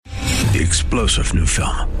the explosive new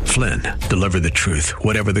film, Flynn, deliver the truth,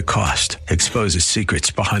 whatever the cost, exposes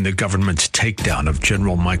secrets behind the government's takedown of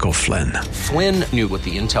General Michael Flynn. Flynn knew what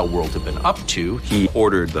the intel world had been up to. He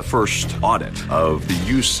ordered the first audit of the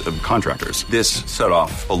use of contractors. This set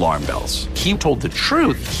off alarm bells. He told the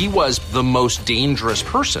truth. He was the most dangerous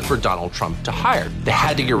person for Donald Trump to hire. They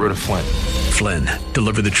had to get rid of Flynn. Flynn,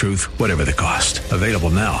 deliver the truth, whatever the cost. Available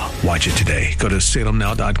now. Watch it today. Go to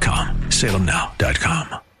salemnow.com.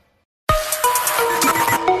 salemnow.com.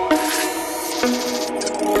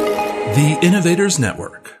 The Innovators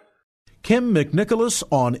Network. Kim McNicholas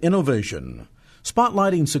on Innovation,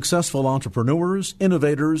 spotlighting successful entrepreneurs,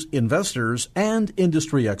 innovators, investors, and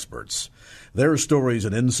industry experts. Their stories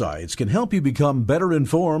and insights can help you become better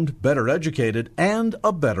informed, better educated, and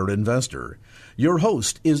a better investor. Your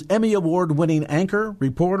host is Emmy Award-winning anchor,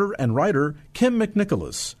 reporter, and writer Kim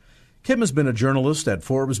McNicholas. Kim has been a journalist at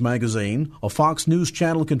Forbes magazine, a Fox News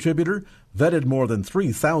Channel contributor, vetted more than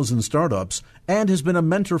 3,000 startups, and has been a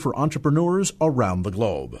mentor for entrepreneurs around the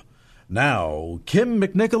globe. Now, Kim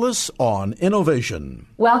McNicholas on Innovation.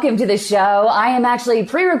 Welcome to the show. I am actually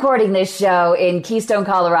pre-recording this show in Keystone,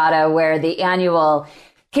 Colorado, where the annual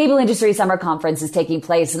Cable Industry Summer Conference is taking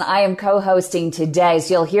place, and I am co-hosting today.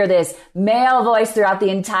 So you'll hear this male voice throughout the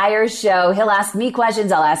entire show. He'll ask me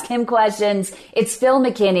questions. I'll ask him questions. It's Phil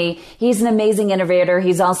McKinney. He's an amazing innovator.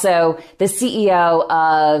 He's also the CEO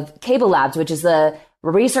of Cable Labs, which is the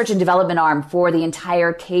research and development arm for the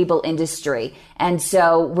entire cable industry. And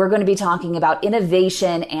so we're going to be talking about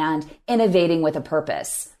innovation and innovating with a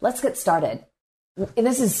purpose. Let's get started.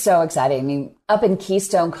 This is so exciting. I mean, up in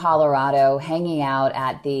Keystone, Colorado, hanging out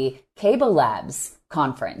at the Cable Labs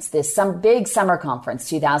conference, this big summer conference,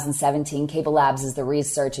 2017. Cable Labs is the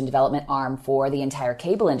research and development arm for the entire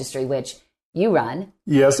cable industry, which you run.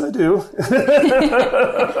 Yes, I do.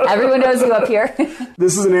 Everyone knows you up here.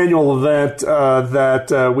 This is an annual event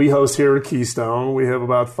that we host here in Keystone. We have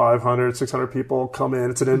about 500, 600 people come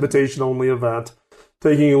in. It's an invitation-only event,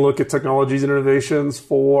 taking a look at technologies and innovations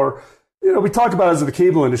for, we talk about it as the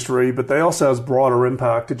cable industry, but they also has broader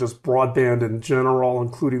impact to just broadband in general,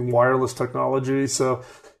 including wireless technology. So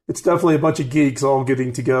it's definitely a bunch of geeks all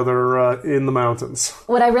getting together in the mountains.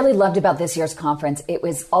 What I really loved about this year's conference, it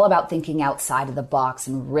was all about thinking outside of the box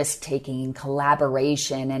and risk-taking and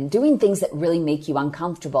collaboration and doing things that really make you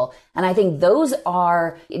uncomfortable. And I think those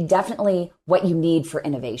are definitely what you need for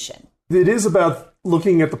innovation. It is about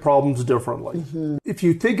looking at the problems differently. Mm-hmm. If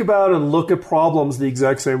you think about and look at problems the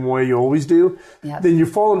exact same way you always do, then you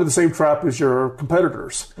fall into the same trap as your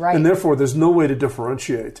competitors. Right. And therefore, there's no way to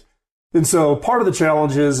differentiate. And so part of the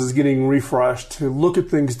challenge is getting refreshed to look at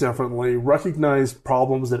things differently, recognize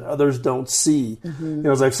problems that others don't see. Mm-hmm.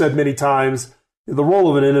 As I've said many times, the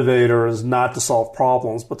role of an innovator is not to solve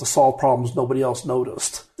problems, but to solve problems nobody else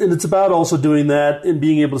noticed. And it's about also doing that and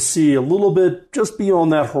being able to see a little bit just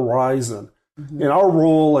beyond that horizon. Mm-hmm. And our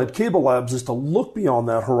role at Cable Labs is to look beyond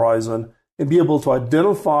that horizon and be able to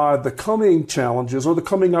identify the coming challenges or the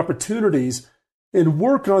coming opportunities and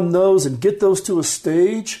work on those and get those to a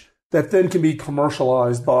stage that then can be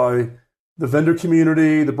commercialized by the vendor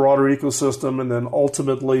community, the broader ecosystem, and then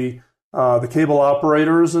ultimately the cable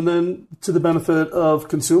operators, and then to the benefit of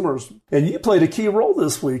consumers. And you played a key role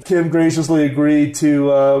this week. Kim graciously agreed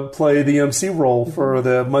to play the MC role for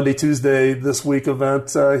the Monday, Tuesday this week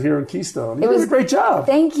event here in Keystone. You did a great job.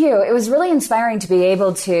 Thank you. It was really inspiring to be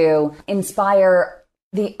able to inspire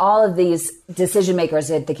all of these decision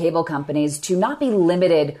makers at the cable companies to not be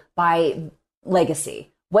limited by legacy.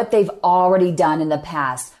 What they've already done in the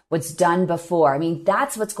past, what's done before. I mean,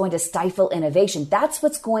 that's what's going to stifle innovation. That's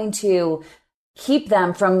what's going to keep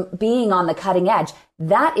them from being on the cutting edge.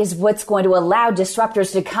 That is what's going to allow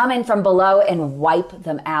disruptors to come in from below and wipe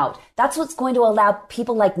them out. That's what's going to allow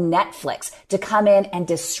people like Netflix to come in and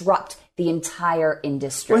disrupt the entire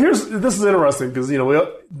industry. Well, this is interesting because,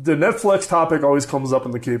 the Netflix topic always comes up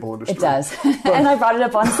in the cable industry. It does. And I brought it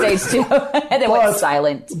up on stage too. And it went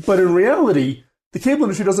silent. But in reality, the cable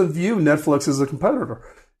industry doesn't view Netflix as a competitor.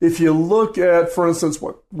 If you look at, for instance,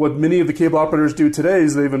 what many of the cable operators do today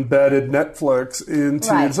is they've embedded Netflix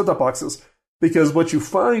into set-top boxes. Because what you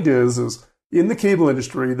find is in the cable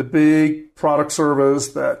industry, the big product service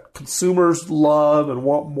that consumers love and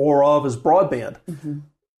want more of is broadband. Mm-hmm.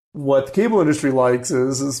 What the cable industry likes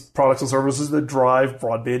is products and services that drive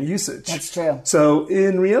broadband usage. That's true. So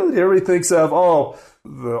in reality, everybody thinks of,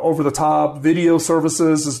 the over-the-top video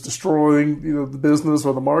services is destroying, the business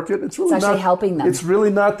or the market. It's actually helping them. It's really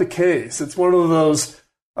not the case. It's one of those,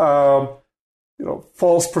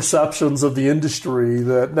 false perceptions of the industry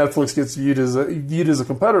that Netflix gets viewed as a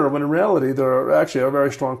competitor, when in reality they're actually a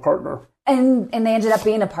very strong partner. And they ended up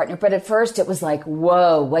being a partner. But at first it was like,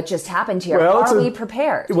 whoa, what just happened here? Are we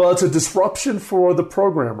prepared? Well, it's a disruption for the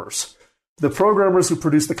programmers. The programmers who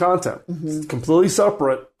produce the content. It's completely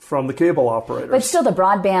separate from the cable operators. But still, the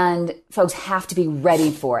broadband folks have to be ready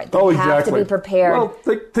for it. They have to be prepared. Well,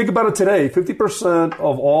 think about it today. 50%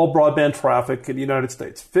 of all broadband traffic in the United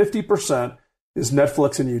States, 50% is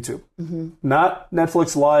Netflix and YouTube. Not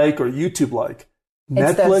Netflix-like or YouTube-like.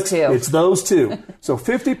 It's those two. So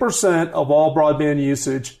 50% of all broadband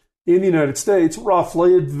usage in the United States,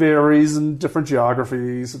 roughly, it varies in different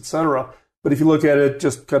geographies, etc. But if you look at it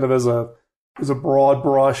just kind of as a broad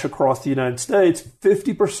brush across the United States,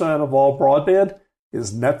 50% of all broadband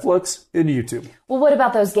is Netflix and YouTube. Well, what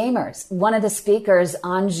about those gamers? One of the speakers,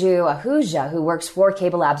 Anju Ahuja, who works for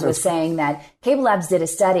Cable Labs, was saying that Cable Labs did a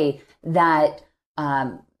study that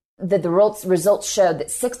the results showed that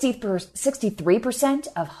 63%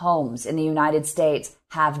 of homes in the United States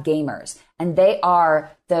have gamers, and they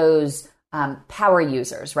are those power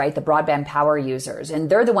users, right? The broadband power users. And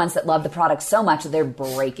they're the ones that love the product so much that they're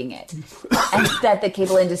breaking it. And that the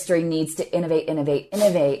cable industry needs to innovate,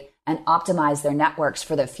 and optimize their networks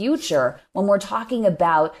for the future. When we're talking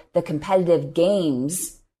about the competitive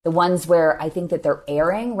games, the ones where I think that they're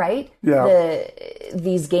airing, right? Yeah.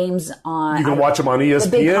 These games on... You can watch them on ESPN, the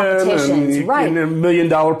big competitions, and right. $1 million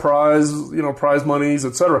prize monies,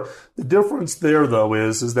 etc. The difference there, though,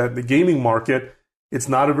 is that the gaming market, it's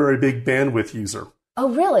not a very big bandwidth user.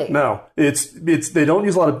 Oh, really? No, it's they don't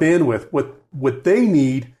use a lot of bandwidth. What they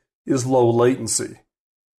need is low latency.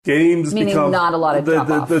 Games meaning become not a lot of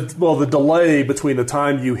drop-off. The delay between the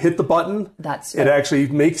time you hit the button, it actually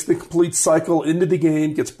makes the complete cycle into the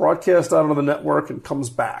game, gets broadcast out onto the network, and comes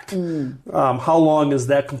back. How long is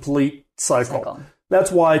that complete cycle?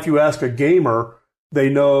 That's why if you ask a gamer, they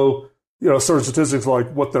know certain statistics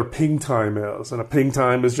like what their ping time is. And a ping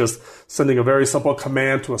time is just sending a very simple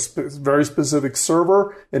command to a very specific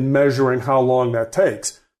server and measuring how long that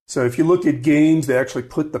takes. So if you look at games, they actually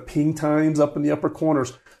put the ping times up in the upper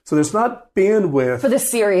corners. So there's not bandwidth for the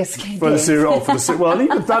serious games. Well,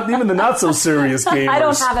 even the not so serious gamers. I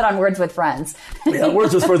don't have it on Words with Friends. Yeah,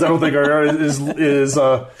 Words with Friends I don't think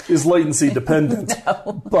is latency dependent.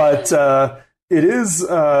 No. But it is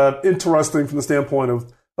interesting from the standpoint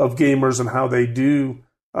of gamers and how they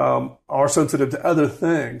are sensitive to other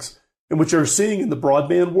things. And what you're seeing in the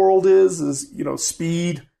broadband world is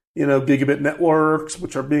speed, gigabit networks,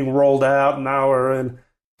 which are being rolled out and now are in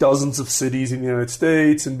dozens of cities in the United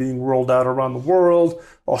States and being rolled out around the world.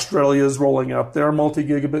 Australia is rolling out their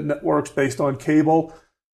multi-gigabit networks based on cable.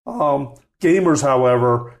 Gamers,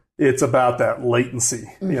 however, it's about that latency.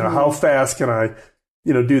 How fast can I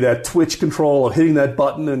do that twitch control of hitting that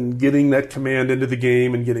button and getting that command into the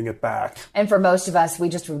game and getting it back. And for most of us, we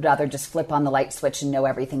just would rather just flip on the light switch and know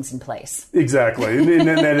everything's in place. Exactly. And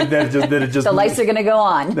the lights are going to go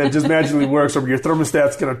on. That just magically works, or your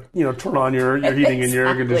thermostat's going to turn on your heating and your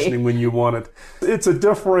air conditioning when you want it. It's a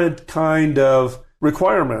different kind of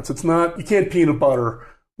requirements. It's not, you can't peanut butter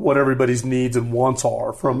what everybody's needs and wants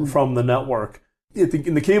are from the network.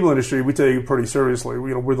 In the cable industry, we take it pretty seriously.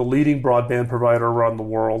 We're the leading broadband provider around the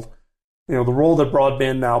world. The role that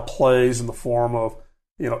broadband now plays in the form of,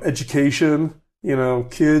 education.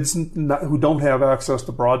 Kids who don't have access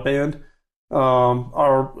to broadband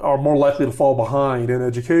are more likely to fall behind in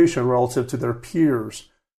education relative to their peers.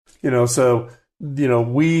 So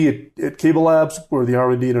we at Cable Labs, we're the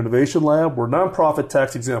R&D and Innovation Lab. We're nonprofit,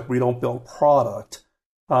 tax exempt. We don't build product.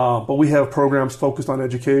 But we have programs focused on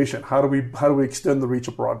education. How do we extend the reach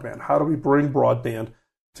of broadband? How do we bring broadband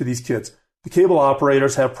to these kids? The cable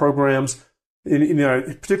operators have programs,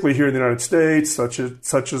 particularly here in the United States, such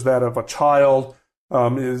as that of a child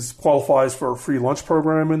qualifies for a free lunch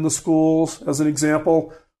program in the schools, as an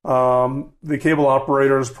example. The cable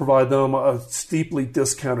operators provide them a steeply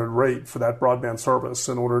discounted rate for that broadband service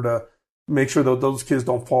in order to make sure that those kids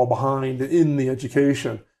don't fall behind in the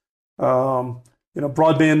education.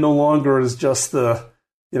 Broadband no longer is just the,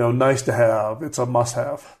 nice to have. It's a must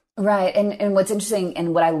have. Right. And what's interesting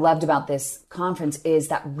and what I loved about this conference is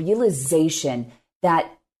that realization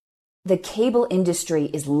that the cable industry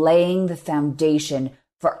is laying the foundation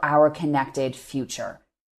for our connected future.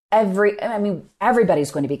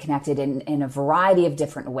 Everybody's going to be connected in a variety of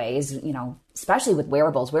different ways, especially with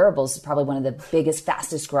wearables. Wearables is probably one of the biggest,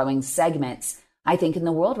 fastest growing segments, I think, in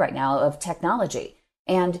the world right now of technology.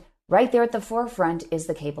 And right there at the forefront is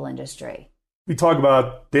the cable industry. We talk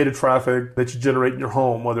about data traffic that you generate in your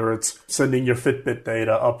home, whether it's sending your Fitbit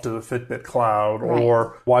data up to the Fitbit cloud, right,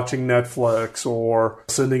 or watching Netflix, or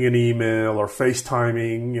sending an email, or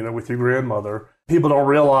FaceTiming, with your grandmother. People don't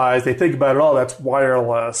realize, they think about it, that's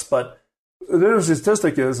wireless, but The interesting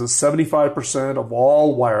statistic is 75% of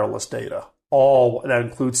all wireless data, that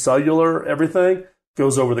includes cellular, everything,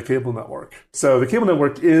 goes over the cable network. So the cable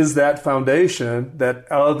network is that foundation that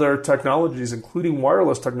other technologies, including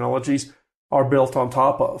wireless technologies, are built on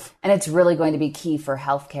top of. And it's really going to be key for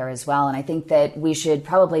healthcare as well. And I think that we should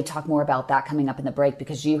probably talk more about that coming up in the break,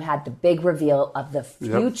 because you had the big reveal of the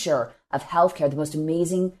future of healthcare, the most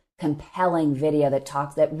amazing, compelling video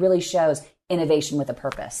that really shows innovation with a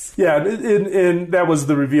purpose. Yeah, and that was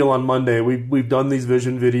the reveal on Monday. We've done these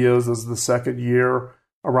vision videos. This is the second year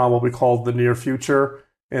around what we called the near future.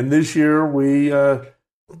 And this year we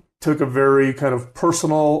took a very kind of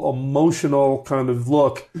personal, emotional kind of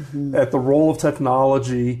look at the role of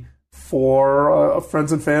technology for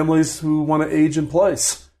friends and families who want to age in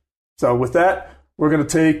place. So with that, we're going to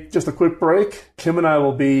take just a quick break. Kim and I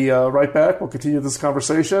will be right back. We'll continue this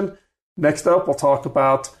conversation. Next up, we'll talk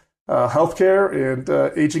about healthcare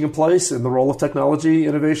and aging in place and the role of technology,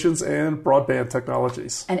 innovations, and broadband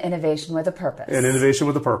technologies. And innovation with a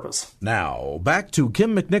purpose. Now, back to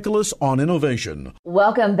Kim McNicholas on innovation.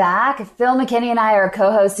 Welcome back. Phil McKinney and I are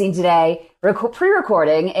co-hosting today,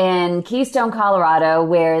 pre-recording in Keystone, Colorado,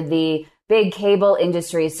 where the big cable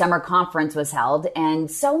industry summer conference was held, and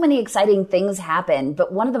so many exciting things happened.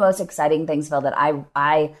 But one of the most exciting things, Phil, that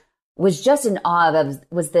I was just in awe of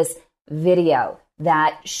was this video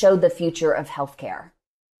that showed the future of healthcare.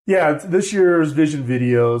 Yeah, this year's vision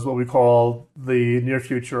video is what we call the near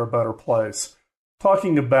future, a better place,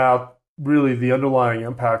 talking about really the underlying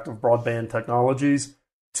impact of broadband technologies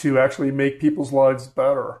to actually make people's lives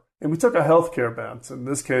better. And we took a healthcare bent. In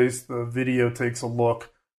this case, the video takes a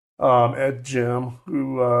look at Jim,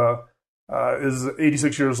 who is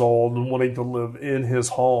 86 years old and wanting to live in his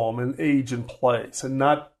home and age in place and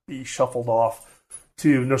not be shuffled off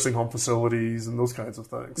to nursing home facilities and those kinds of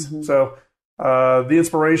things. So the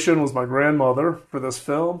inspiration was my grandmother for this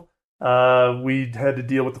film. We had to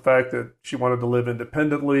deal with the fact that she wanted to live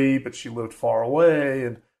independently, but she lived far away.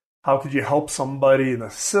 And how could you help somebody in the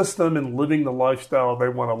system and living the lifestyle they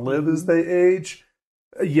want to live as they age,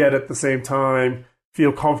 yet at the same time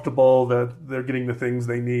feel comfortable that they're getting the things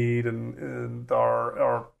they need and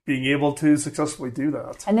are being able to successfully do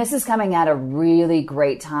that. And this is coming at a really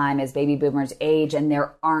great time as baby boomers age, and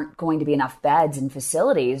there aren't going to be enough beds and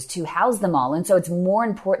facilities to house them all. And so it's more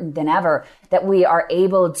important than ever that we are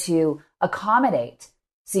able to accommodate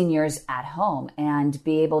seniors at home and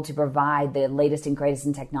be able to provide the latest and greatest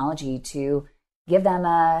in technology to give them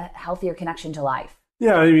a healthier connection to life.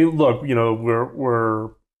 Yeah, I mean, look, we're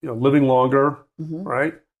living longer,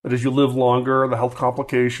 right? But as you live longer, the health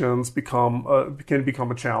complications can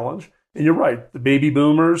become a challenge. And you're right, the baby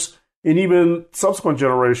boomers and even subsequent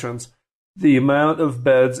generations, the amount of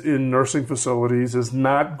beds in nursing facilities is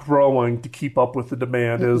not growing to keep up with the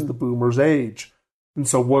demand as the boomers age. And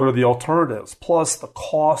so what are the alternatives? Plus the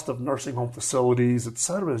cost of nursing home facilities, et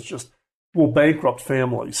cetera, will bankrupt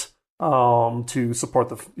families to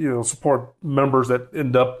support support members that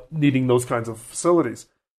end up needing those kinds of facilities.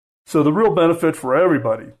 So the real benefit for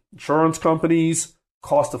everybody, insurance companies,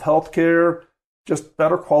 cost of healthcare, just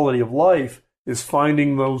better quality of life, is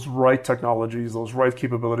finding those right technologies, those right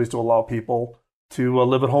capabilities to allow people to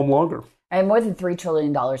live at home longer. And more than $3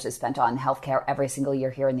 trillion is spent on healthcare every single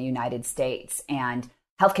year here in the United States. And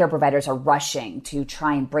healthcare providers are rushing to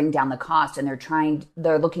try and bring down the cost, and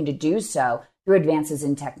they're looking to do so through advances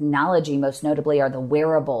in technology. Most notably are the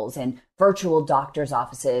wearables and virtual doctor's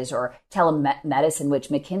offices or telemedicine, which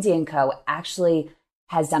McKinsey & Co. actually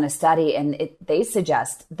has done a study, and they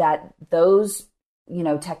suggest that those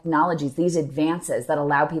technologies, these advances that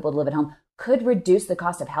allow people to live at home, could reduce the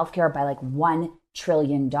cost of healthcare by like $1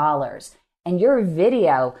 trillion. And your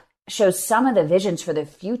video shows some of the visions for the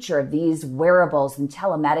future of these wearables and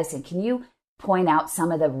telemedicine. Can you point out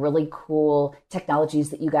some of the really cool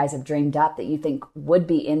technologies that you guys have dreamed up that you think would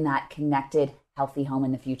be in that connected, healthy home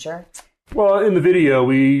in the future? Well, in the video,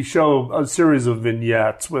 we show a series of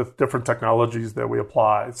vignettes with different technologies that we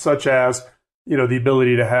apply, such as, the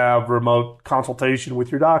ability to have remote consultation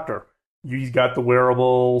with your doctor. You've got the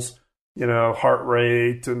wearables, heart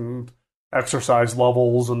rate and exercise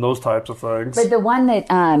levels and those types of things. But the one that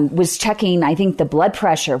was checking, I think, the blood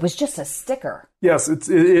pressure was just a sticker. Yes,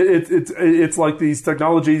 it's like these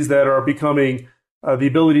technologies that are becoming the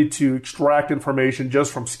ability to extract information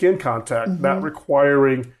just from skin contact, not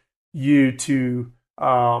requiring you to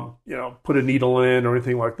put a needle in or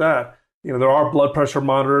anything like that. There are blood pressure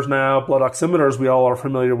monitors now, blood oximeters we all are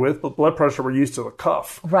familiar with, but blood pressure we're used to the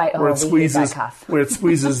cuff, right? Where it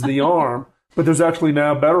squeezes the arm. But there's actually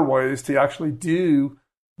now better ways to actually do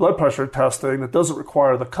blood pressure testing that doesn't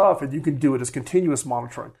require the cuff, and you can do it as continuous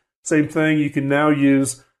monitoring. Same thing, you can now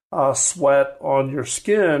use sweat on your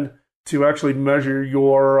skin to actually measure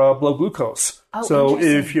your blood glucose. Oh, so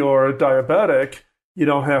if you're diabetic, you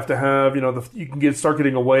don't have to have, you can start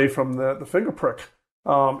getting away from the finger prick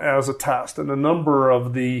as a test. And a number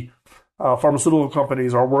of the pharmaceutical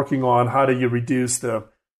companies are working on how do you reduce the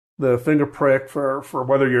finger prick for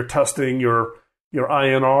whether you're testing your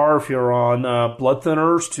INR, if you're on blood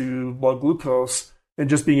thinners, to blood glucose, and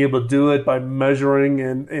just being able to do it by measuring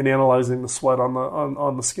and analyzing the sweat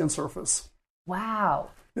on the skin surface. Wow.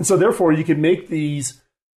 And so therefore you can make these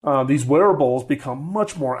wearables become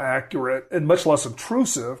much more accurate and much less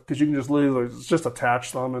intrusive, because you can just literally just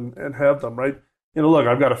attach them and have them, right? Look,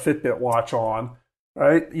 I've got a Fitbit watch on,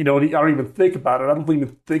 right? I don't even think about it. I don't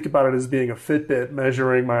even think about it as being a Fitbit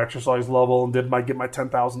measuring my exercise level and get my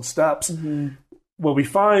 10,000 steps. Mm-hmm. What we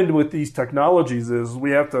find with these technologies is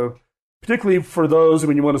we have to, particularly for those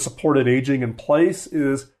when you want to support an aging in place,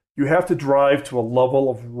 is you have to drive to a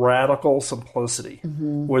level of radical simplicity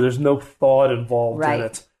where there's no thought involved in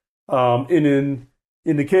it. And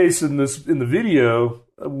in the case in the video,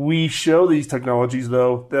 we show these technologies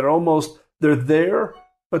though that are they're there,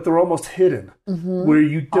 but they're almost hidden, where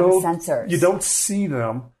you don't see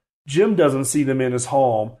them. Jim doesn't see them in his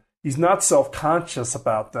home. He's not self-conscious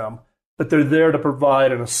about them, but they're there to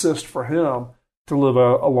provide an assist for him to live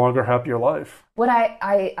a longer, happier life. What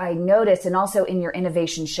I noticed, and also in your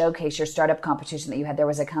innovation showcase, your startup competition that you had, there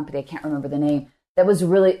was a company, I can't remember the name, that was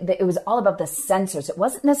it was all about the sensors. It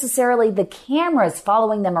wasn't necessarily the cameras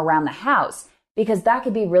following them around the house, because that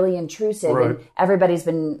could be really intrusive. Right. And everybody's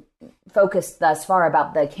been focused thus far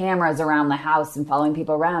about the cameras around the house and following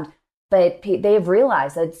people around. But they've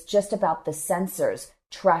realized that it's just about the sensors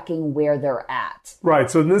tracking where they're at.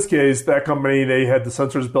 Right. So in this case, that company, they had the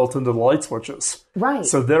sensors built into the light switches. Right.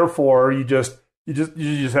 So therefore, you just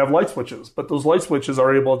have light switches. But those light switches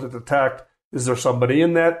are able to detect, is there somebody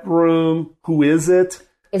in that room? Who is it?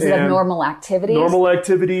 Is it a normal activity? Normal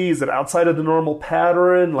activity. Is it outside of the normal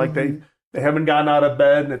pattern? Like they haven't gotten out of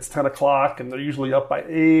bed and it's 10 o'clock and they're usually up by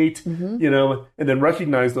 8, and then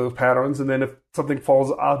recognize those patterns. And then if something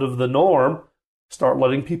falls out of the norm, start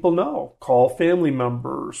letting people know. Call family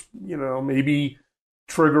members, maybe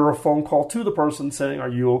trigger a phone call to the person saying, are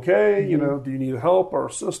you okay? Do you need help or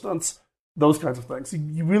assistance? Those kinds of things.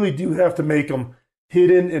 You really do have to make them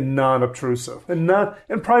hidden and non-obtrusive.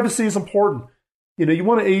 And privacy is important. You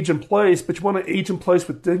want to age in place, but you want to age in place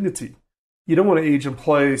with dignity. You don't want to age in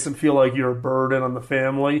place and feel like you're a burden on the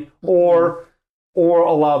family, or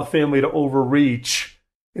allow the family to overreach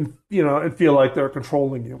and feel like they're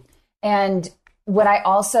controlling you. And what I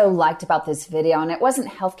also liked about this video, and it wasn't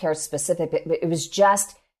healthcare specific, but it was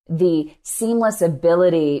just the seamless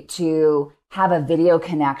ability to have a video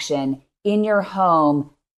connection in your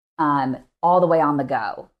home, all the way on the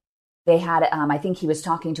go. They had, I think he was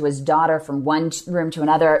talking to his daughter from one room to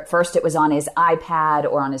another. First, it was on his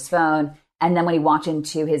iPad or on his phone. And then when he walked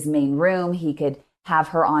into his main room, he could have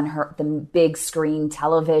her on the big screen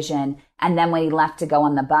television. And then when he left to go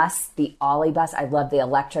on the bus, the Ollie bus, I love the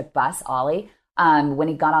electric bus, Ollie. When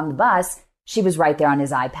he got on the bus, she was right there on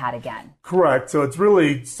his iPad again. Correct. So it's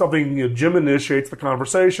really something, Jim initiates the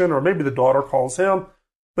conversation, or maybe the daughter calls him,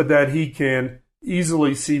 but that he can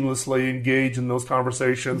easily, seamlessly engage in those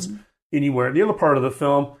conversations anywhere. And the other part of the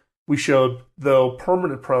film, we showed, though,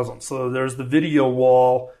 permanent presence. So there's the video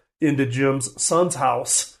wall into Jim's son's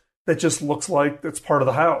house that just looks like it's part of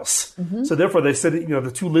the house. So therefore, they said,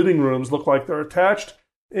 the two living rooms look like they're attached,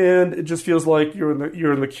 and it just feels like you're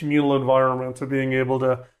in the communal environment of being able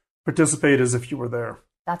to participate as if you were there.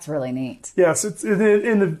 That's really neat. Yes,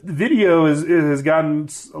 in the video it has gotten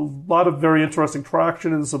a lot of very interesting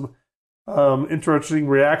traction and some interesting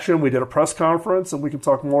reaction. We did a press conference, and we can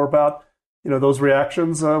talk more about those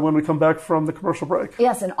reactions when we come back from the commercial break.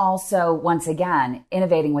 Yes, and also, once again,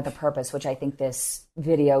 innovating with a purpose, which I think this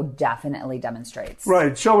video definitely demonstrates.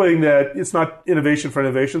 Right, showing that it's not innovation for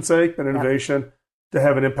innovation's sake, but innovation to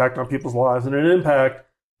have an impact on people's lives, and an impact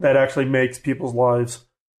that actually makes people's lives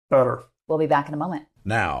better. We'll be back in a moment.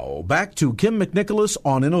 Now, back to Kim McNicholas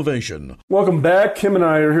on innovation. Welcome back. Kim and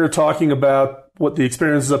I are here talking about what the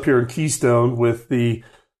experience is up here in Keystone with the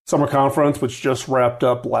summer conference, which just wrapped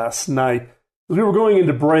up last night. As we were going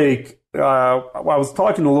into break, I was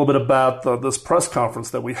talking a little bit about this press conference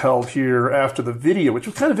that we held here after the video, which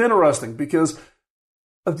was kind of interesting because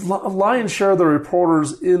a lion's share of the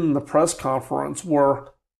reporters in the press conference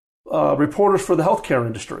were reporters for the healthcare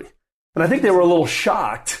industry. And I think they were a little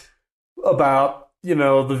shocked about,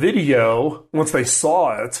 the video once they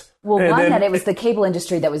saw it. Well, that it was the cable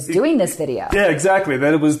industry that was doing this video. Yeah, exactly.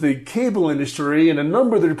 That it was the cable industry. And a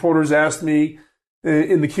number of the reporters asked me,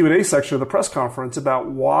 in the Q&A section of the press conference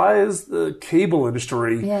about why is the cable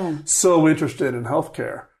industry so interested in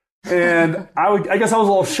healthcare. And I guess I was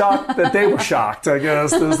a little shocked that they were shocked, I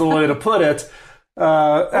guess is the way to put it.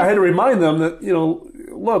 I had to remind them that,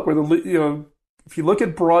 look, if you look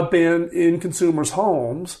at broadband in consumers'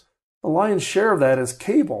 homes, the lion's share of that is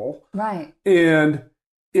cable. Right. And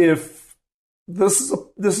if this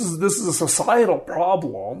is a societal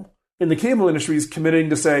problem, and the cable industry is committing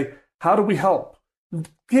to say, how do we help? The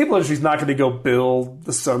cable industry is not going to go build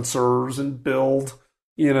the sensors and build,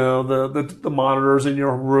 the monitors in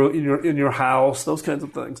your room, in your house, those kinds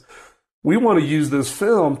of things. We want to use this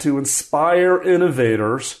film to inspire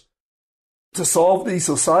innovators to solve these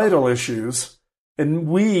societal issues. And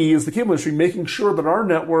we, as the cable industry, making sure that our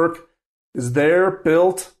network is there,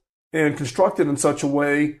 built, and constructed in such a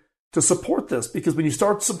way to support this. Because when you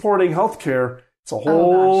start supporting healthcare, it's a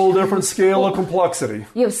whole different scale of complexity.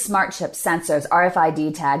 You have smart chip sensors,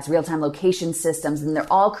 RFID tags, real-time location systems, and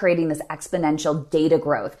they're all creating this exponential data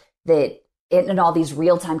growth and all these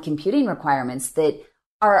real-time computing requirements that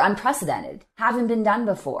are unprecedented, haven't been done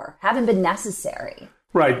before, haven't been necessary.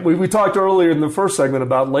 Right. We talked earlier in the first segment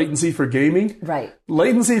about latency for gaming. Right.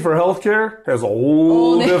 Latency for healthcare has a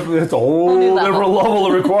whole different level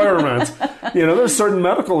of requirements. There's certain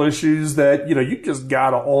medical issues that, you just got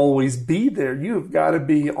to always be there. You've got to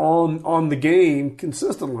be on the game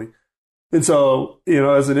consistently. And so,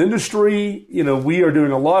 as an industry, we are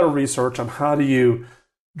doing a lot of research on how do you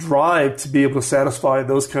drive to be able to satisfy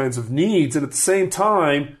those kinds of needs. And at the same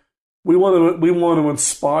time, we want to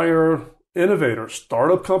inspire innovators,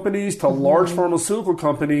 startup companies to large pharmaceutical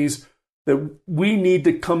companies, that we need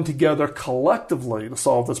to come together collectively to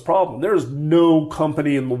solve this problem. There is no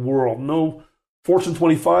company in the world, no Fortune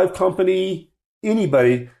 25 company,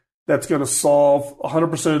 anybody that's going to solve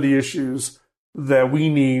 100% of the issues that we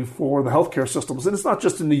need for the healthcare systems. And it's not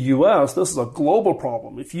just in the U.S. This is a global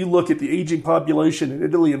problem. If you look at the aging population in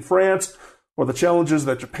Italy and France, or the challenges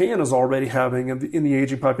that Japan is already having in the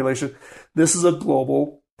aging population, this is a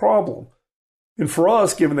global problem. And for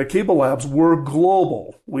us, given that Cable Labs, we're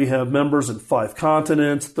global. We have members in 5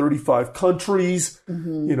 continents, 35 countries.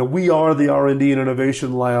 We are the R&D and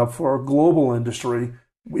innovation lab for a global industry.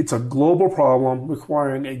 It's a global problem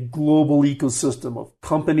requiring a global ecosystem of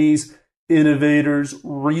companies, innovators,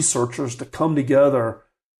 researchers to come together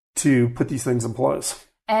to put these things in place.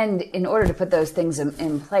 And in order to put those things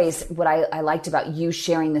in place, what I liked about you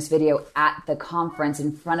sharing this video at the conference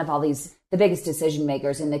in front of all the biggest decision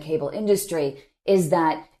makers in the cable industry, is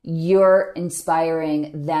that you're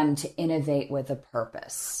inspiring them to innovate with a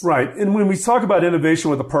purpose. Right. And when we talk about innovation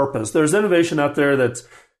with a purpose, there's innovation out there that's,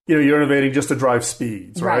 you're innovating just to drive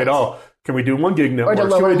speeds, right? Oh, can we do 1 gig networks? Or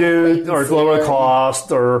to lower the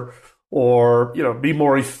cost, or be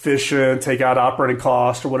more efficient, take out operating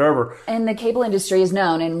cost or whatever. And the cable industry is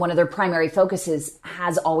known, and one of their primary focuses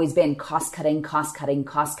has always been cost cutting.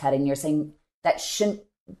 You're saying that shouldn't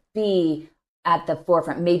be at the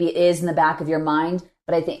forefront. Maybe it is in the back of your mind,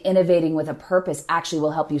 but I think innovating with a purpose actually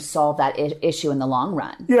will help you solve that issue in the long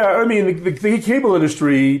run. Yeah, I mean, the cable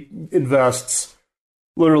industry invests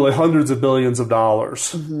literally hundreds of billions of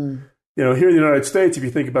dollars. Here in the United States, if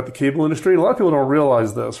you think about the cable industry, a lot of people don't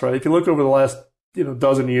realize this, right? If you look over the last,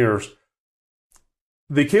 dozen years,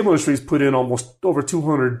 the cable industry has put in almost over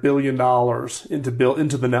 $200 billion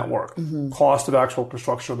into the network, cost of actual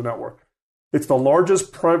construction of the network. It's the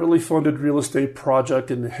largest privately funded real estate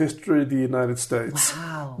project in the history of the United States,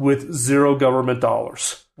 with zero government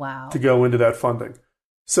dollars to go into that funding.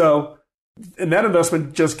 So, and that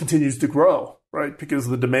investment just continues to grow, right? Because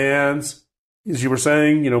the demands, as you were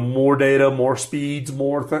saying, more data, more speeds,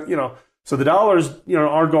 so the dollars,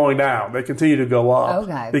 aren't going down. They continue to go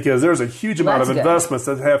up because there's a huge amount of investments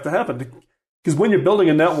that have to happen. Because when you're building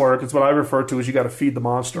a network, it's what I refer to as you got to feed the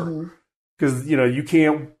monster. Because, you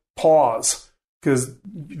can't pause because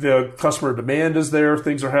the customer demand is there.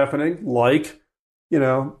 Things are happening like,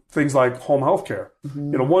 things like home health care.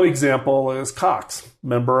 One example is Cox,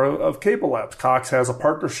 member of Cable Labs. Cox has a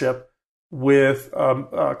partnership with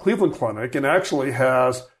Cleveland Clinic and actually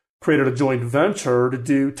has created a joint venture to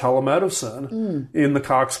do telemedicine in the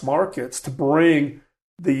Cox markets to bring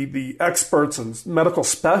the experts and medical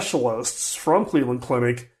specialists from Cleveland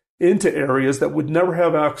Clinic into areas that would never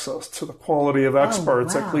have access to the quality of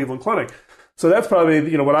experts at Cleveland Clinic. So that's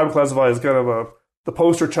probably, what I would classify as kind of the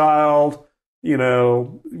poster child,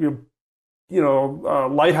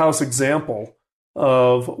 lighthouse example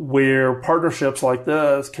of where partnerships like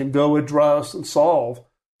this can go address and solve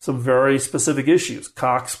some very specific issues.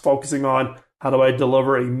 Cox focusing on how do I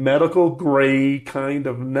deliver a medical grade kind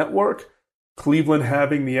of network, Cleveland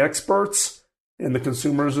having the experts, and the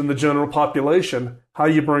consumers and the general population, how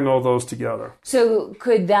you bring all those together. So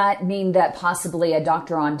could that mean that possibly a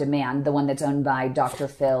Doctor on Demand, the one that's owned by Dr.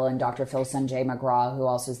 Phil and Dr. Phil's son Jay McGraw, who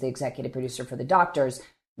also is the executive producer for The Doctors,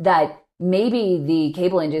 that maybe the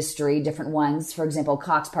cable industry, different ones, for example,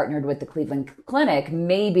 Cox partnered with the Cleveland Clinic,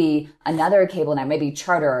 maybe another cable net, maybe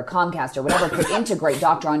Charter or Comcast or whatever, could integrate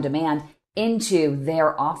Doctor on Demand into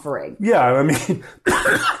their offering? Yeah, I mean,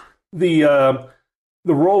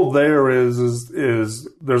 the role there is there's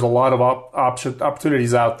a lot of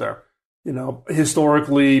opportunities out there. You know,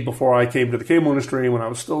 historically, before I came to the cable industry, when I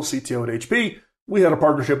was still CTO at HP, we had a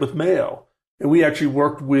partnership with Mayo. And we actually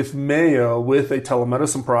worked with Mayo with a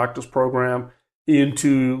telemedicine practice program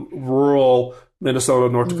into rural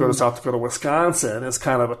Minnesota, North Dakota, South Dakota, Wisconsin as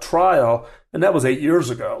kind of a trial. And that was 8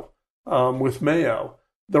 years ago with Mayo.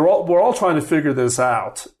 We're all trying to figure this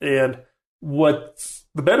out. And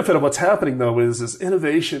the benefit of what's happening, though, is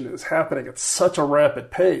innovation is happening at such a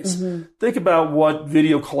rapid pace. Mm-hmm. Think about what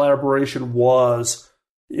video collaboration was,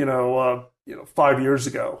 5 years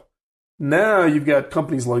ago. Now you've got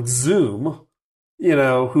companies like Zoom,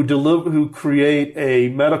 who create a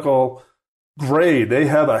medical grade. They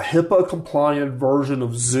have a HIPAA compliant version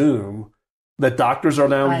of Zoom that doctors are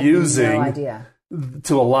now using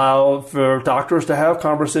to allow for doctors to have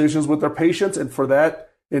conversations with their patients, and for that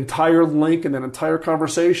entire link and that entire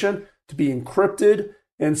conversation to be encrypted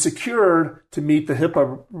and secured to meet the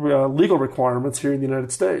HIPAA legal requirements here in the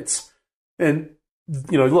United States. And,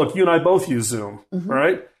 look, you and I both use Zoom,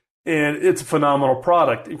 right? And it's a phenomenal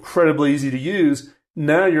product, incredibly easy to use.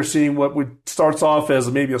 Now you're seeing what starts off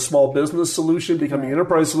as maybe a small business solution becoming an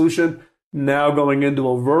enterprise solution, now going into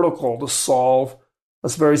a vertical to solve a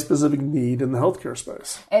very specific need in the healthcare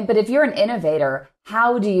space. But if you're an innovator,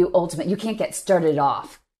 how do you you can't get started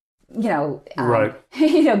off, going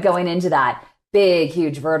into that big,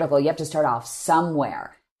 huge vertical. You have to start off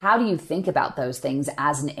somewhere. How do you think about those things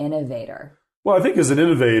as an innovator? Well, I think as an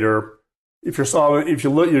innovator, if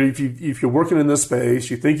you're working in this space,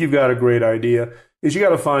 you think you've got a great idea, is you got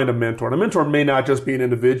to find a mentor. And a mentor may not just be an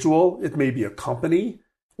individual. It may be a company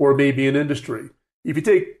or it may be an industry. If you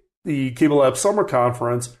take the Cable Lab Summer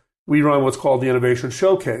Conference, we run what's called the Innovation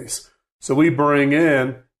Showcase. So we bring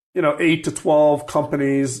in, 8 to 12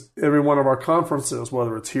 companies every one of our conferences,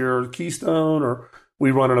 whether it's here at Keystone or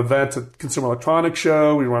we run an event at Consumer Electronics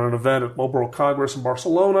Show, we run an event at Mobile World Congress in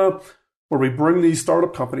Barcelona, where we bring these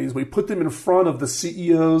startup companies, we put them in front of the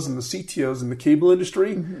CEOs and the CTOs in the cable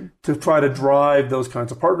industry to try to drive those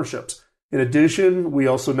kinds of partnerships. In addition, we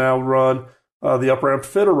also now run the Upper Amp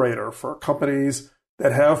Fiterator for companies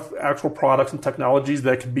that have actual products and technologies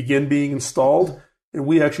that can begin being installed, and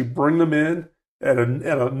we actually bring them in at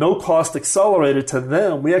a no-cost accelerator to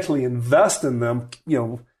them. We actually invest in them,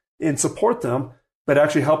 and support them, but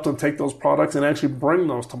actually help them take those products and actually bring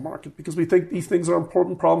those to market because we think these things are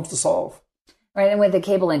important problems to solve. Right. And with the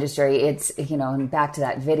cable industry, it's, and back to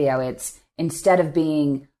that video, it's instead of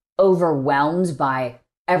being overwhelmed by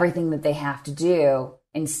everything that they have to do,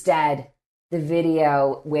 instead the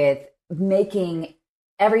video with making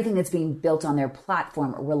everything that's being built on their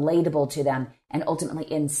platform relatable to them and ultimately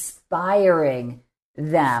inspiring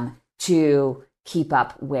them to keep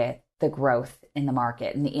up with the growth in the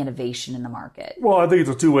market and the innovation in the market. Well, I think it's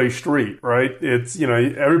a two-way street, right? It's,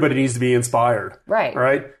 everybody needs to be inspired. Right.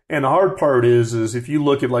 Right. And the hard part is if you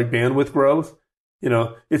look at like bandwidth growth,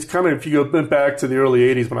 it's kind of, if you go back to the early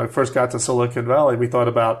 80s when I first got to Silicon Valley, we thought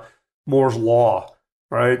about Moore's Law,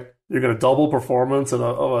 right? You're going to double performance of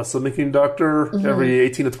a semiconductor every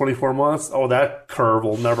 18 to 24 months. Oh, that curve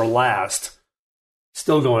will never last.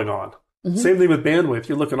 Still going on. Same thing with bandwidth.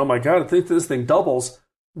 You're looking, oh my God, I think this thing doubles.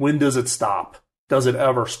 When does it stop? Does it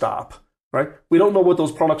ever stop? Right? We don't know what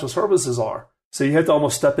those products and services are. So you have to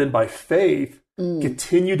almost step in by faith,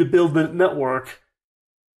 continue to build the network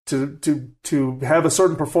to have a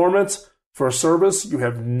certain performance for a service. You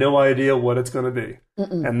have no idea what it's going to be.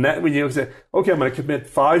 And that when you say, okay, I'm going to commit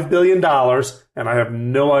 $5 billion and I have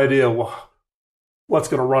no idea what's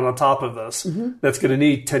going to run on top of this. That's going to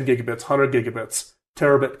need 10 gigabits, 100 gigabits,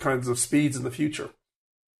 terabit kinds of speeds in the future.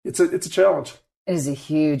 It's a challenge. It is a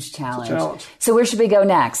huge challenge. So where should we go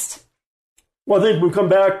next? Well, I think when we come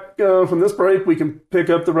back from this break, we can pick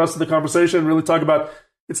up the rest of the conversation and really talk about,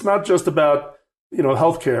 it's not just about,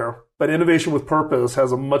 healthcare, but innovation with purpose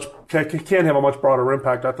can have a much broader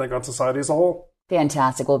impact, I think, on society as a whole.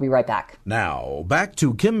 Fantastic. We'll be right back. Now, back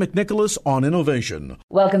to Kim McNicholas on innovation.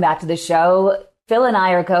 Welcome back to the show. Phil and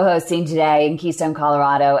I are co-hosting today in Keystone,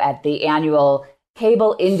 Colorado at the annual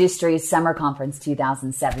Cable Industry Summer Conference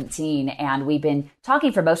 2017. And we've been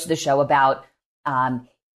talking for most of the show about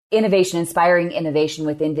innovation, inspiring innovation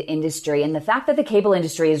within the industry, and the fact that the cable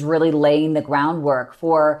industry is really laying the groundwork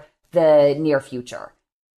for the near future,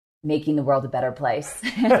 making the world a better place.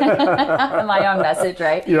 My own message,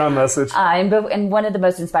 right? Your own message. And one of the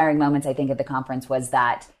most inspiring moments, I think, at the conference was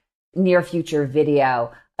that near future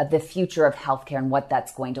video of the future of healthcare and what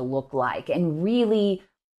that's going to look like. And really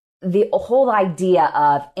the whole idea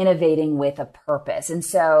of innovating with a purpose. And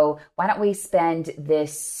so why don't we spend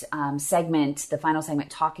this segment, the final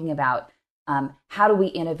segment, talking about how do we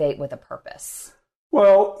innovate with a purpose?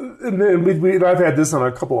 Well, and I've had this on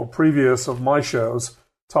a couple of previous of my shows,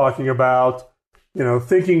 talking about,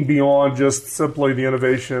 thinking beyond just simply the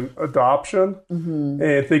innovation adoption,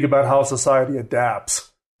 and think about how society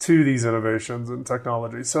adapts to these innovations and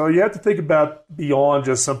technology. So you have to think about beyond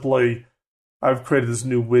just simply, I've created this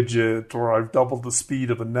new widget or I've doubled the speed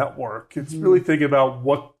of a network. It's really thinking about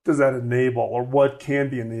what does that enable or what can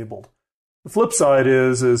be enabled. The flip side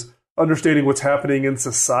is understanding what's happening in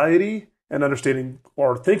society and understanding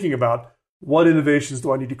or thinking about what innovations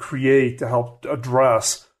do I need to create to help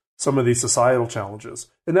address some of these societal challenges.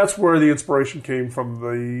 And that's where the inspiration came from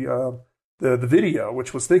the video,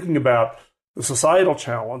 which was thinking about the societal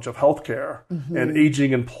challenge of healthcare and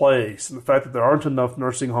aging in place, and the fact that there aren't enough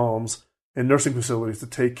nursing homes and nursing facilities to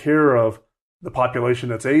take care of the population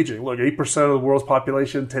that's aging. Look, 8% of the world's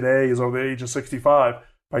population today is over the age of 65.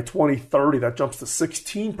 By 2030, that jumps to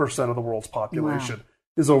 16% of the world's population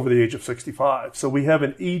is over the age of 65. So we have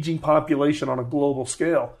an aging population on a global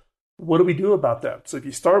scale. What do we do about that? So if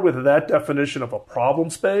you start with that definition of a problem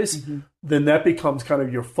space, then that becomes kind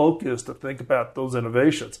of your focus to think about those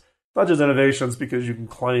innovations. Not just innovations because you can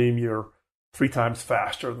claim you're 3 times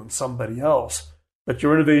faster than somebody else, but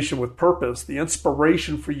your innovation with purpose, the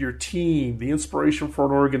inspiration for your team, the inspiration for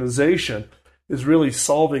an organization is really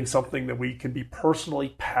solving something that we can be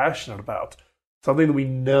personally passionate about, something that we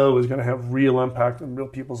know is going to have real impact in real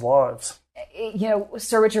people's lives.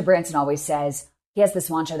 Sir Richard Branson always says, he has this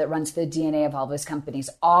mantra that runs through the DNA of all of his companies,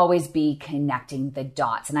 always be connecting the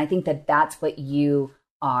dots. And I think that that's what you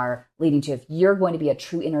are leading to. If you're going to be a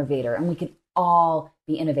true innovator, and we can all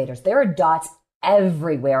be innovators, there are dots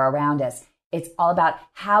everywhere around us. It's all about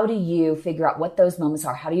how do you figure out what those moments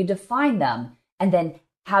are? How do you define them? And then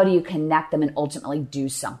how do you connect them and ultimately do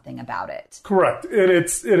something about it? Correct. And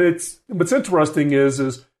it's what's interesting is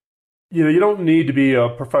you don't need to be a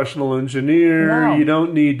professional engineer. No. You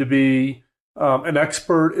don't need to be an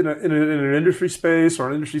expert in an industry space or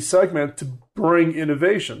an industry segment to bring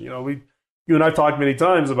innovation. You and I talked many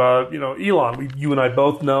times about, Elon. You and I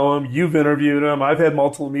both know him. You've interviewed him. I've had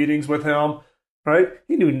multiple meetings with him, right?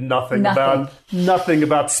 He knew nothing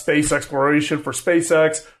about space exploration for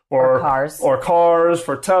SpaceX or cars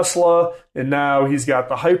for Tesla. And now he's got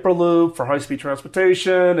the Hyperloop for high-speed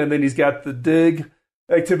transportation. And then he's got the dig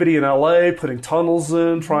activity in LA, putting tunnels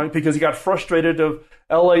in, because he got frustrated of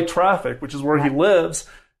LA traffic, which is where he lives,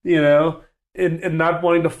 and not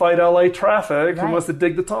wanting to fight LA traffic. He wants to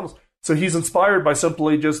dig the tunnels. So he's inspired by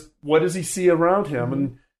simply just what does he see around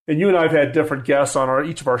him? And you and I have had different guests on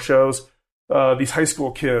each of our shows, these high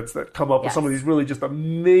school kids that come up with some of these really just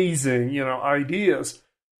amazing, ideas.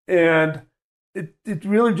 And it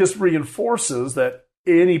really just reinforces that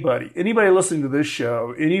anybody listening to this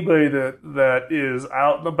show, anybody that is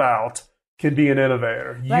out and about can be an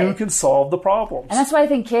innovator. Right. You can solve the problems. And that's why I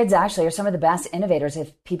think kids actually are some of the best innovators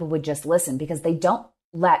if people would just listen, because they don't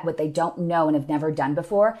let what they don't know and have never done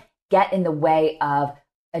before get in the way of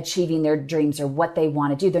achieving their dreams or what they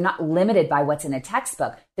want to do. They're not limited by what's in a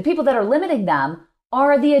textbook. The people that are limiting them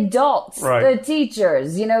are the adults, the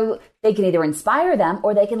teachers. They can either inspire them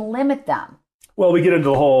or they can limit them. Well, we get into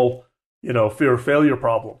the whole, fear of failure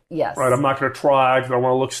problem. Yes. Right. I'm not going to try because I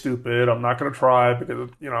want to look stupid. I'm not going to try because,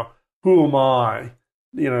 who am I,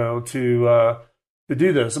 to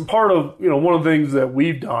do this? And part of, one of the things that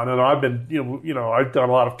we've done, and I've been, I've done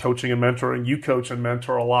a lot of coaching and mentoring. You coach and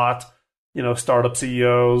mentor a lot, startup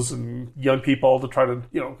CEOs and young people to try to,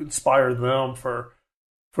 inspire them for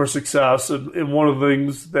success. And one of the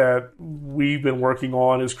things that we've been working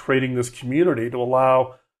on is creating this community to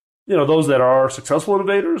allow, those that are successful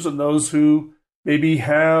innovators and those who maybe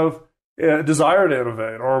have a desire to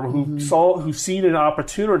innovate or who've seen an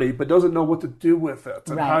opportunity but doesn't know what to do with it.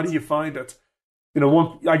 And how do you find it?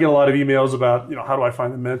 I get a lot of emails about, how do I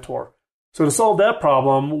find a mentor? So to solve that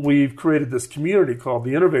problem, we've created this community called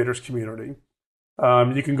the Innovators Community.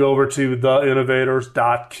 You can go over to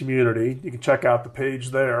theinnovators.community. You can check out the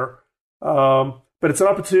page there. But it's an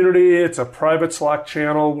opportunity. It's a private Slack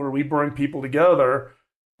channel where we bring people together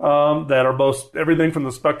that are both everything from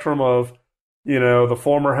the spectrum of, the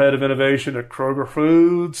former head of innovation at Kroger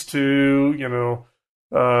Foods to,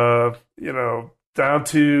 down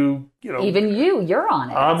to, even you're on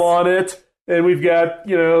it. I'm on it. And we've got,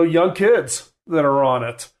 young kids that are on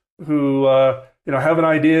it who, have an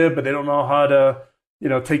idea, but they don't know how to,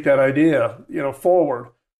 take that idea, forward.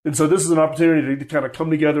 And so this is an opportunity to kind of come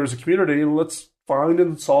together as a community and let's find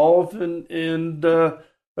and solve and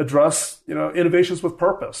address, innovations with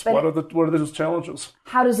purpose. What are those challenges?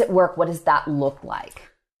 How does it work? What does that look like?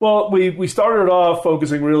 Well, we started off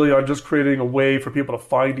focusing really on just creating a way for people to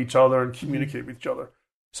find each other and communicate with each other.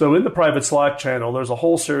 So in the private Slack channel, there's a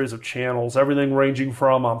whole series of channels, everything ranging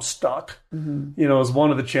from I'm stuck, is one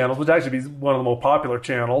of the channels, which actually is one of the more popular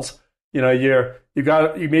channels.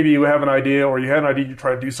 Maybe you have an idea or you had an idea, you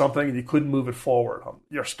try to do something and you couldn't move it forward.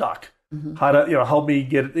 You're stuck. How to, help me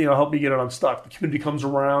get it unstuck. The community comes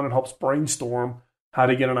around and helps brainstorm how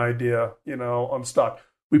to get an idea, unstuck.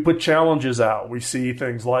 We put challenges out. We see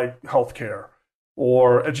things like healthcare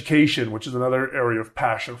or education, which is another area of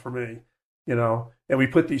passion for me, and we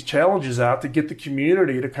put these challenges out to get the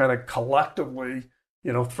community to kind of collectively,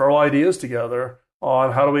 throw ideas together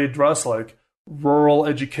on how do we address like rural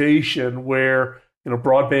education where,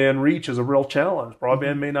 broadband reach is a real challenge.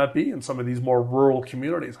 Broadband may not be in some of these more rural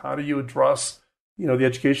communities. How do you address, the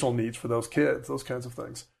educational needs for those kids, those kinds of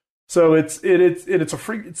things? So it's a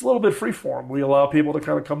little bit free form. We allow people to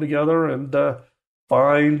kind of come together and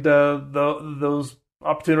find those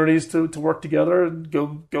opportunities to work together and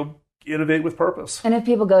go innovate with purpose. And if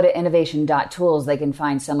people go to innovation.tools, they can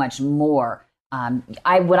find so much more.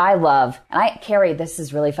 What I love, and Carrie, this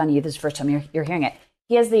is really fun. This is the first time you're hearing it.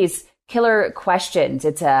 He has these killer questions.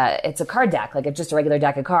 It's a card deck, like just a regular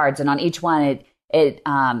deck of cards, and on each one,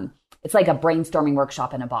 it's like a brainstorming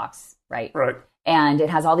workshop in a box, right? Right. And it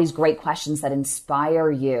has all these great questions that inspire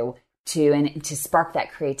you to spark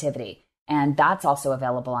that creativity. And that's also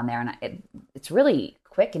available on there. And it's really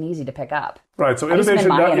quick and easy to pick up. Right. So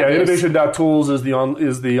innovation.tools is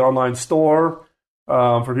the online store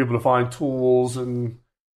for people to find tools and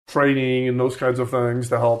training and those kinds of things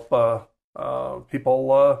to help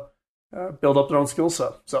people build up their own skill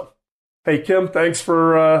set. So, hey, Kim, thanks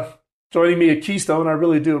for joining me at Keystone. I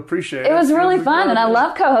really do appreciate it. It was really fun, and I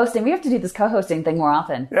love co-hosting. We have to do this co-hosting thing more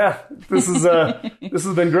often. Yeah, this has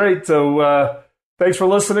been great. So thanks for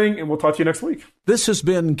listening, and we'll talk to you next week. This has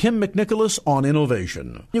been Kim McNicholas on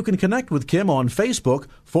Innovation. You can connect with Kim on Facebook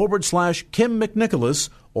 /Kim McNicholas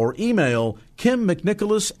or email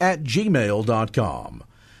kimmcnicholas@gmail.com.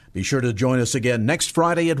 Be sure to join us again next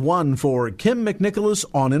Friday at 1 for Kim McNicholas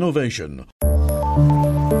on Innovation.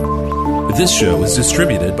 This show is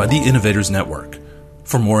distributed by the Innovators Network.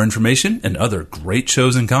 For more information and other great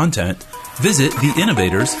shows and content, visit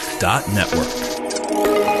theinnovators.network.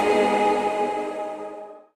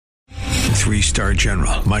 3-star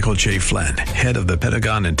General Michael J. Flynn, head of the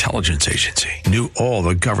Pentagon Intelligence Agency, knew all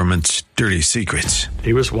the government's dirty secrets.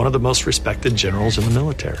 He was one of the most respected generals in the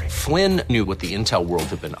military. Flynn knew what the intel world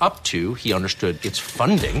had been up to. He understood its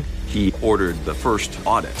funding. He ordered the first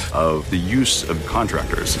audit of the use of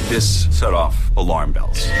contractors. This set off alarm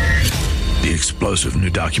bells. The explosive new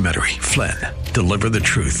documentary, Flynn, Deliver the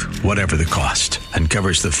Truth, Whatever the Cost,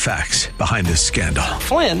 uncovers the facts behind this scandal.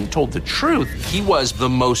 Flynn told the truth. He was the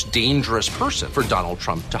most dangerous person for Donald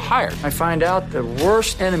Trump to hire. I find out the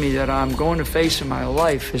worst enemy that I'm going to face in my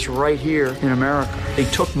life is right here in America. They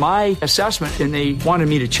took my assessment and they wanted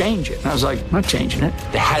me to change it. And I was like, I'm not changing it.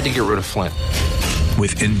 They had to get rid of Flynn.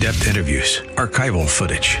 With in-depth interviews, archival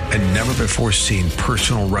footage, and never-before-seen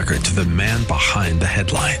personal records of the man behind the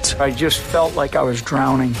headlines. I just felt like I was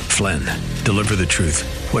drowning. Flynn, Deliver the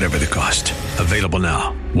Truth, Whatever the Cost. Available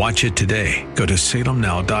now. Watch it today. Go to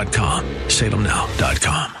salemnow.com.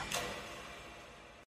 salemnow.com.